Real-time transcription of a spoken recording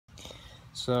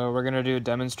So we're going to do a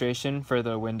demonstration for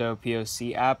the window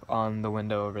POC app on the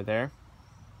window over there.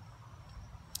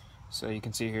 So you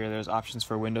can see here there's options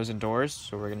for windows and doors,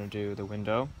 so we're going to do the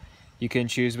window. You can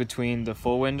choose between the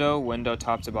full window, window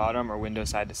top to bottom, or window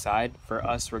side to side. For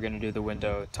us, we're going to do the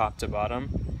window top to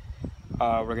bottom.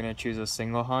 We're going to choose a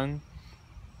single hung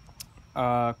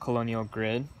colonial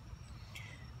grid.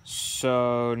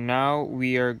 So now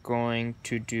we are going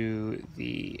to do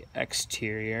the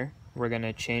exterior. We're going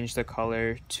to change the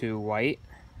color to white,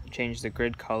 change the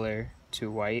grid color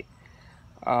to white.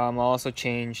 I'll also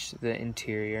change the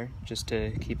interior just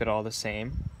to keep it all the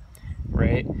same,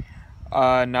 right?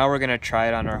 Now we're going to try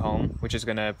it on our home, which is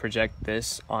going to project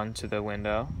this onto the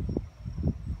window.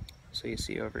 So you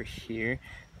see over here,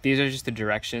 these are just the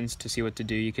directions to see what to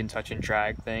do. You can touch and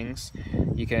drag things.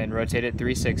 You can rotate it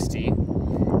 360,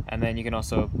 and then you can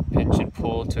also pinch and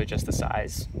pull to adjust the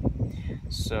size.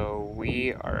 So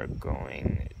we are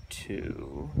going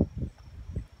to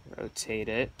rotate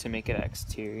it to make it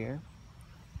exterior.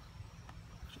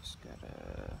 Just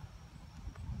gotta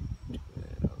do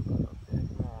it a little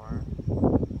bit more.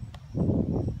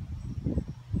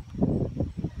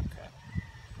 Okay.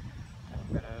 I'm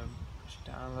gonna push it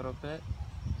down a little bit,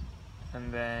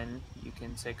 and then you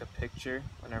can take a picture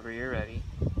whenever you're ready.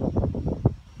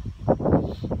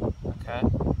 Okay.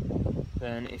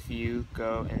 Then if you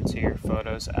go into your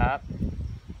Photos app,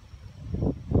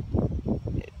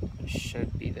 it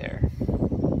should be there.